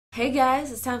Hey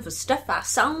guys, it's time for stuff I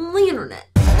saw on the internet.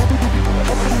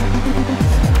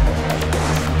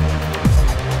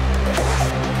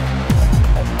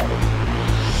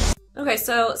 Okay,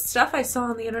 so stuff I saw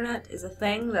on the internet is a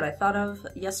thing that I thought of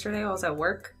yesterday while I was at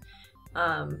work.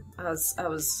 I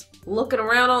was looking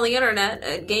around on the internet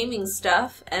at gaming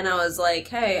stuff, and I was like,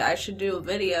 hey, I should do a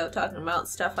video talking about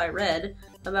stuff I read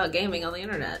about gaming on the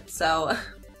internet. So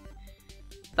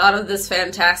thought of this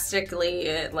fantastically,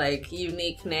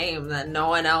 unique name that no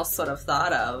one else would have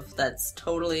thought of that's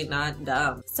totally not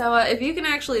dumb. So, if you can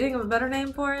actually think of a better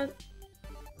name for it,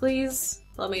 please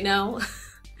let me know.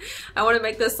 I want to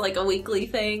make this like a weekly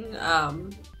thing,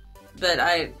 but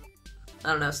I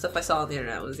don't know, stuff I saw on the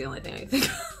internet was the only thing I could think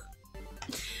of.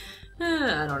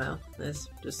 I don't know. That's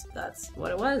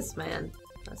what it was, man.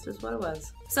 That's just what it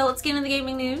was. So let's get into the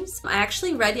gaming news. I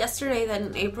actually read yesterday that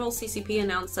in April, CCP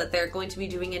announced that they're going to be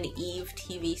doing an Eve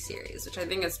TV series, which I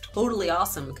think is totally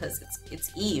awesome because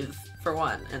it's Eve, for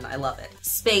one, and I love it.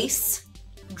 Space,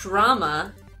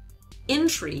 drama,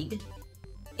 intrigue,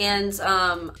 and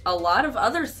a lot of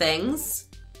other things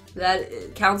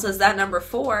that counts as that number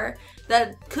 4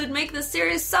 that could make this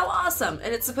series so awesome.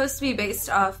 And it's supposed to be based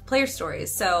off player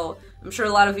stories, so I'm sure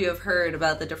a lot of you have heard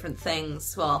about the different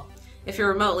things. Well, if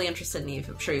you're remotely interested in Eve,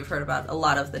 I'm sure you've heard about a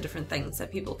lot of the different things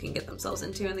that people can get themselves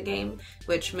into in the game,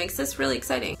 which makes this really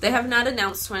exciting. They have not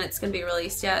announced when it's going to be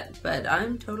released yet, but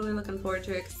I'm totally looking forward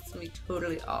to it because it's going to be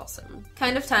totally awesome.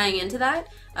 Kind of tying into that,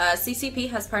 CCP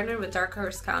has partnered with Dark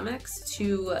Horse Comics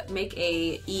to make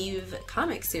a Eve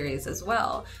comic series as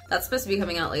well. That's supposed to be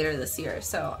coming out later this year,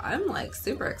 so I'm like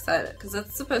super excited because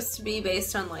it's supposed to be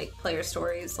based on like player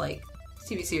stories like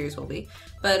TV series will be.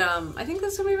 But I think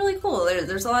this will be really cool.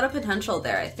 There's a lot of potential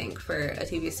there, I think, for a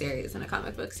TV series and a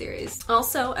comic book series.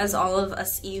 Also, as all of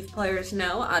us Eve players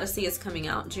know, Odyssey is coming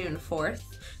out June 4th.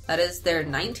 That is their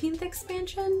 19th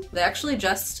expansion. They actually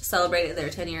just celebrated their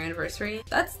 10-year anniversary.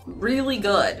 That's really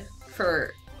good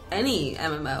for any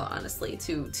MMO, honestly,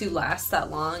 to last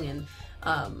that long and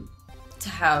to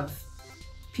have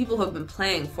people who have been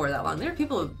playing for that long. There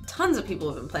are tons of people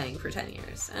who have been playing for 10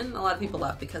 years, and a lot of people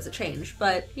left because of change,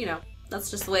 but, you know,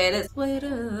 that's just the way it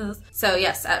is. So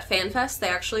yes, at FanFest, they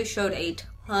actually showed a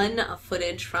ton of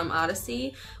footage from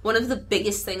Odyssey. One of the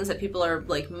biggest things that people are,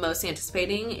 like, most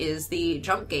anticipating is the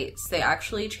jump gates. They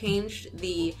actually changed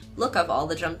the look of all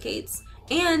the jump gates,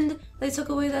 and they took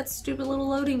away that stupid little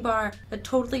loading bar that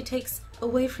totally takes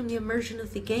away from the immersion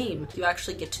of the game. You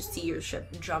actually get to see your ship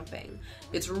jumping.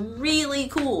 It's really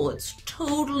cool. It's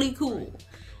totally cool.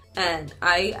 And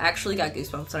I actually got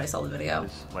goosebumps when I saw the video.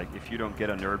 It's like, if you don't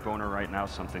get a nerd boner right now,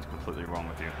 something's completely wrong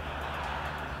with you.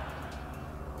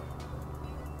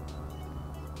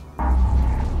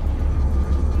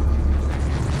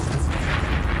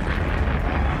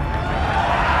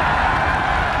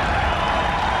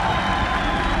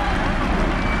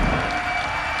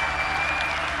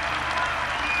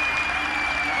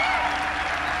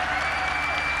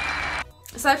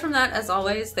 Aside from that, as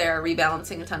always, they're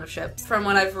rebalancing a ton of ships. From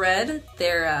what I've read,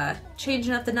 they're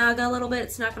changing up the Naga a little bit.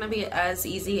 It's not going to be as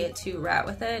easy to rat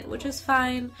with it, which is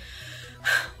fine.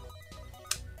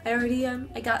 I already,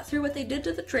 I got through what they did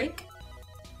to the Drake.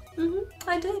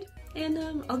 I did.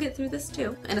 And I'll get through this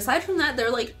too. And aside from that,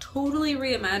 they're like totally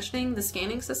reimagining the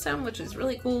scanning system, which is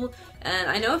really cool. And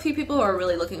I know a few people who are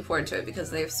really looking forward to it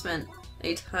because they've spent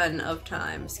a ton of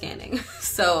time scanning.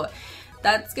 So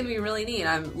that's gonna be really neat.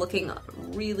 I'm looking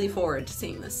really forward to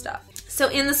seeing this stuff. So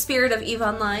in the spirit of EVE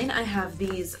Online, I have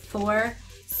these 4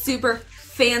 super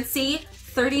fancy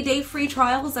 30-day free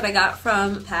trials that I got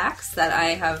from PAX that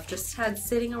I have just had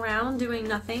sitting around doing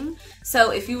nothing.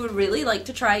 So if you would really like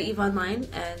to try EVE Online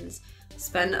and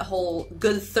spend a whole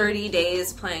good 30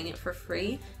 days playing it for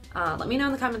free, let me know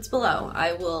in the comments below.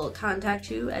 I will contact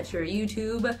you at your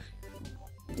YouTube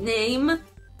name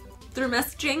through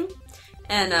messaging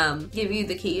and give you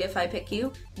the key if I pick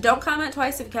you. Don't comment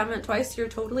twice. If you comment twice, you're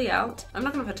totally out. I'm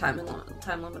not gonna put time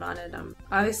limit on it.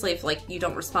 Obviously, if like you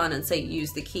don't respond and say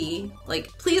use the key, like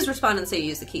please respond and say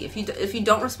use the key. If you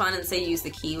don't respond and say use the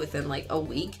key within like a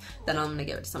week, then I'm gonna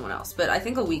give it to someone else. But I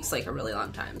think a week's like a really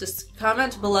long time. Just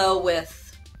comment below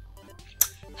with,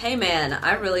 hey man,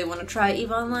 I really want to try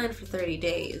EVE Online for 30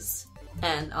 days,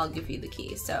 and I'll give you the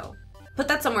key. So put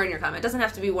that somewhere in your comment. It doesn't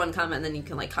have to be one comment and then you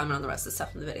can like comment on the rest of the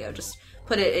stuff in the video. Just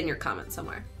put it in your comment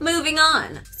somewhere. Moving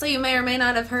on! So you may or may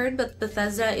not have heard, but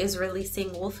Bethesda is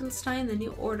releasing Wolfenstein: The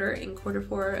New Order in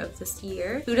Q4 of this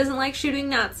year. Who doesn't like shooting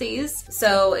Nazis?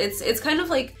 So it's kind of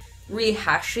like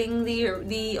rehashing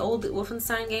the old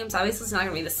Wolfenstein games. Obviously it's not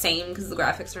going to be the same because the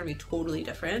graphics are going to be totally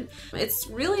different. It's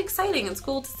really exciting. It's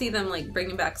cool to see them like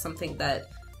bringing back something that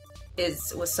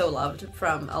was so loved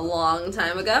from a long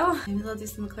time ago. Maybe they'll do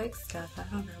some quick stuff. I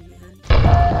don't know,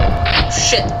 man.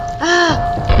 Shit.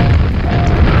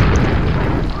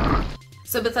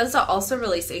 So Bethesda also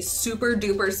released a super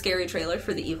duper scary trailer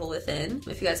for The Evil Within.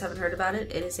 If you guys haven't heard about it,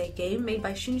 it is a game made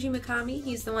by Shinji Mikami.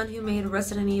 He's the one who made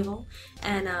Resident Evil,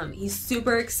 and he's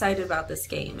super excited about this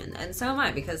game, and so am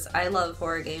I, because I love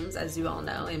horror games, as you all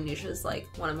know. Amnesia is like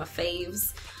one of my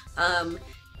faves.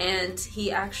 And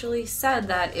he actually said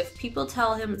that if people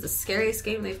tell him it's the scariest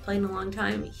game they've played in a long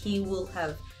time, he will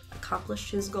have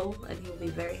accomplished his goal and he will be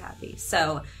very happy.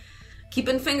 So,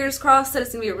 keeping fingers crossed that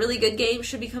it's going to be a really good game.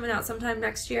 Should be coming out sometime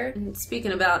next year. And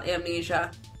speaking about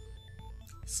Amnesia,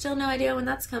 still no idea when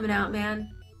that's coming out, man.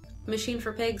 Machine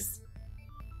for Pigs.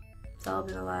 It's all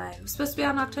been a lie. It was supposed to be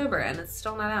out in October and it's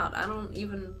still not out. I don't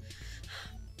even...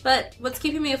 But what's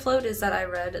keeping me afloat is that I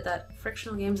read that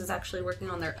Frictional Games is actually working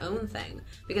on their own thing.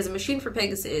 Because A Machine for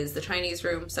Pigs is the Chinese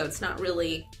room, so it's not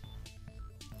really...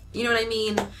 You know what I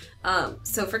mean?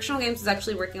 So Frictional Games is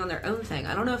actually working on their own thing.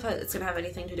 I don't know if it's going to have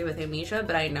anything to do with Amnesia,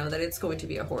 but I know that it's going to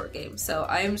be a horror game. So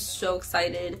I am so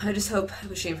excited. I just hope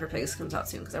Machine for Pigs comes out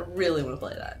soon because I really want to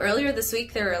play that. Earlier this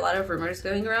week, there were a lot of rumors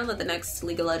going around that the next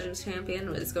League of Legends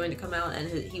champion was going to come out, and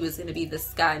he was going to be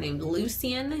this guy named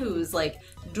Lucian, who's like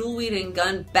dual wielding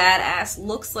gun badass,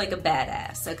 looks like a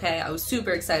badass, okay? I was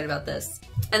super excited about this.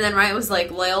 And then Riot was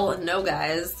like, well, no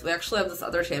guys, we actually have this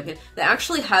other champion. They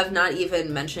actually have not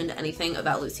even mentioned anything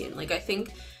about Lucian. Like, I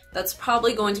think that's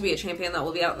probably going to be a champion that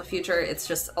will be out in the future. It's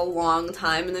just a long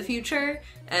time in the future,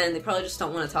 and they probably just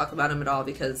don't want to talk about him at all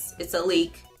because it's a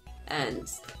leak, and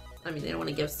I mean, they don't want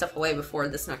to give stuff away before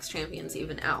this next champion's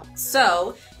even out.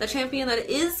 So, the champion that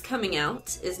is coming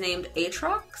out is named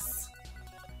Aatrox?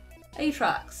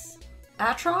 Aatrox.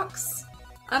 Aatrox?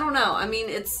 I don't know. I mean,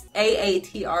 it's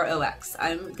Aatrox.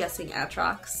 I'm guessing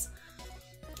Aatrox.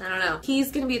 I don't know. He's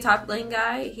gonna be a top lane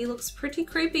guy. He looks pretty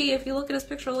creepy if you look at his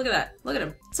picture. Look at that. Look at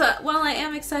him. So while I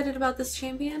am excited about this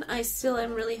champion, I still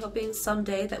am really hoping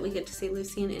someday that we get to see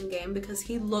Lucian in game because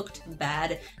he looked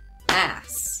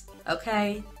badass.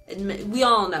 Okay? We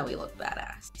all know he looked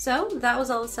badass. So that was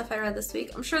all the stuff I read this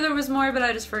week. I'm sure there was more, but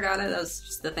I just forgot it. That was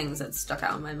just the things that stuck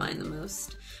out in my mind the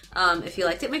most. If you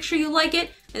liked it, make sure you like it.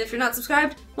 And if you're not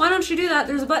subscribed, why don't you do that?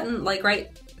 There's a button, like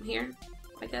right here,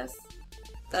 I guess,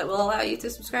 that will allow you to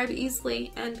subscribe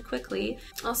easily and quickly.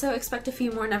 Also, expect a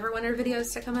few more Neverwinter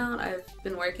videos to come out. I've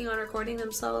been working on recording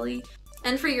them slowly.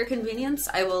 And for your convenience,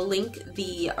 I will link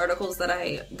the articles that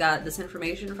I got this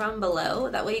information from below.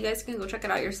 That way you guys can go check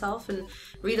it out yourself and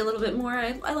read a little bit more.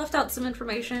 I left out some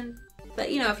information.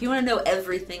 But, you know, if you want to know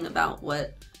everything about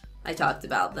what I talked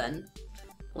about, then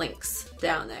links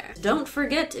down there. Don't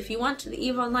forget, if you want the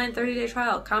EVE Online 30-day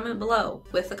trial, comment below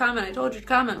with the comment I told you to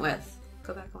comment with.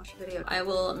 Go back and watch the video. I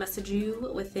will message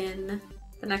you within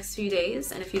the next few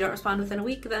days, and if you don't respond within a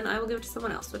week, then I will give it to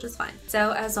someone else, which is fine.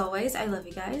 So, as always, I love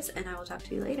you guys, and I will talk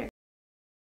to you later.